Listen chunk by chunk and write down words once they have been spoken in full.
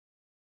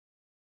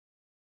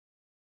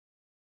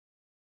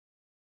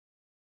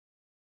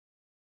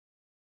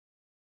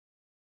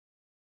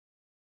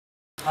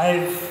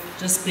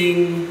This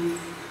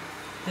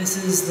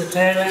is the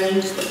tail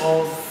end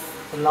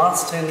of the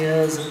last 10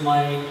 years of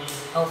my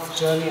health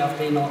journey I've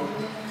been on.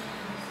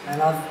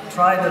 And I've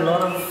tried a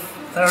lot of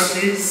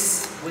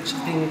therapies which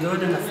have been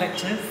good and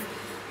effective,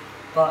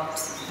 but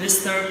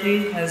this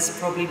therapy has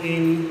probably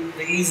been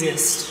the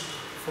easiest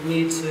for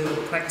me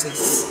to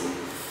practice.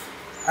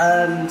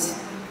 And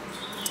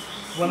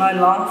when I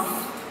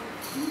laugh,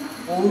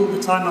 all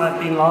the time I've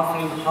been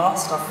laughing in the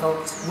past, I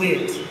felt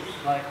weird,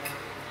 like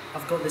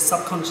I've got this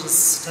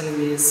subconscious telling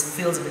me it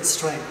feels a bit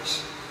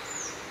strange.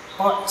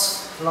 But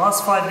the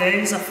last 5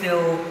 days I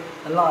feel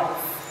alive,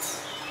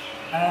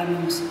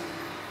 and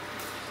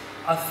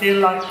I feel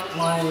like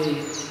my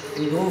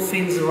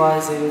endorphins are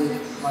rising,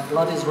 my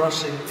blood is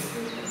rushing.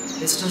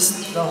 It's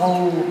just the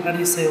whole,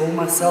 all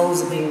my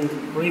cells are being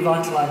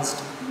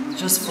revitalized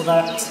just for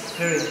that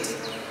period.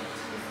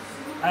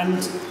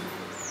 And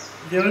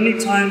the only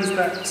times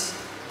that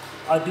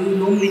I do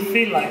normally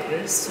feel like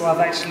this, or I've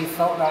actually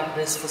felt like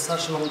this for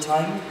such a long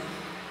time,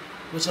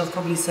 which I've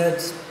probably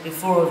said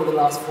before over the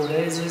last 4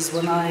 days, is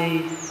when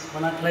I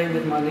play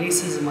with my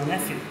nieces and my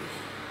nephew.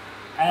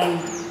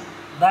 And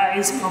that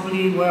is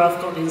probably where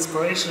I've got the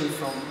inspiration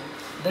from.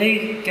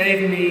 They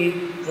gave me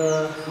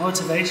the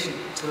motivation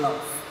to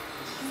laugh.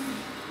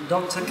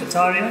 Dr.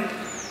 Kataria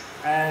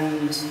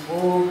and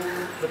all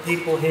the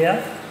people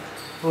here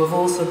who have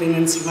also been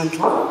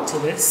instrumental to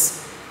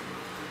this,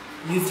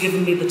 you've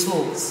given me the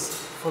tools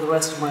for the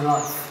rest of my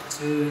life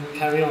to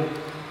carry on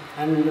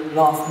and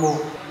laugh more.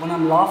 When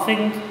I'm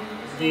laughing,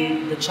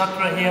 the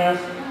chakra here,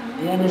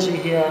 the energy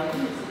here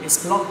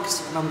is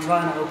blocked, and I'm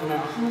trying to open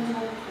out.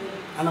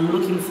 And I'm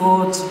looking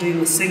forward to doing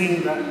the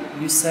singing that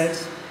you said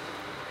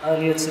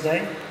earlier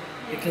today,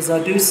 because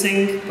I do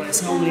sing, but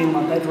it's normally in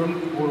my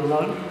bedroom all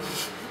alone,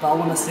 but I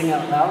want to sing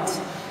out loud.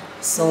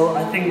 So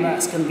I think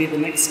that's going to be the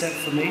next step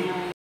for me.